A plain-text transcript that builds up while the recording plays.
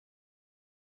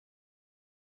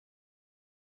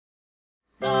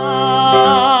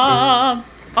Oh,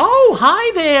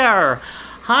 hi there.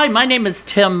 Hi, my name is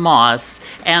Tym Moss,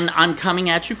 and I'm coming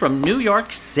at you from New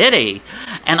York City.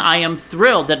 And I am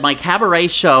thrilled that my cabaret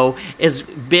show has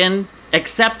been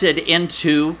accepted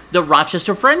into the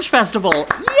Rochester Fringe Festival.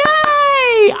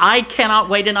 Yay! I cannot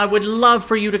wait, and I would love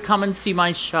for you to come and see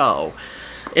my show.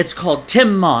 It's called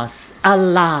Tym Moss,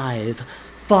 Alive,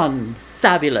 Fun,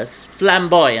 Fabulous,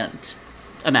 Flamboyant.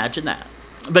 Imagine that.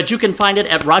 But you can find it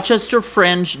at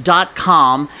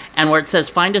rochesterfringe.com, and where it says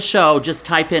find a show, just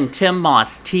type in Tym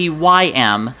Moss,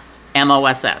 T-Y-M-M-O-S-S.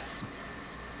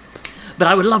 But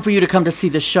I would love for you to come to see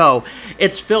the show.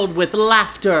 It's filled with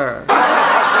laughter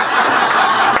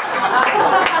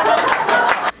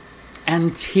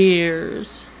and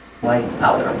tears, white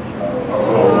powder,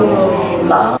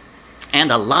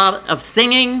 and a lot of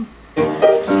singing.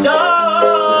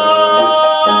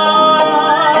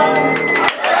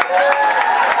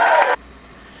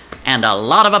 And a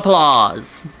lot of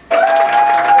applause.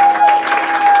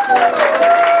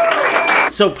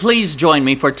 So please join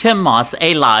me for Tym Moss,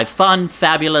 Alive, Fun,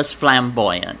 Fabulous,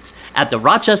 Flamboyant at the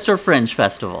Rochester Fringe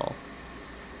Festival.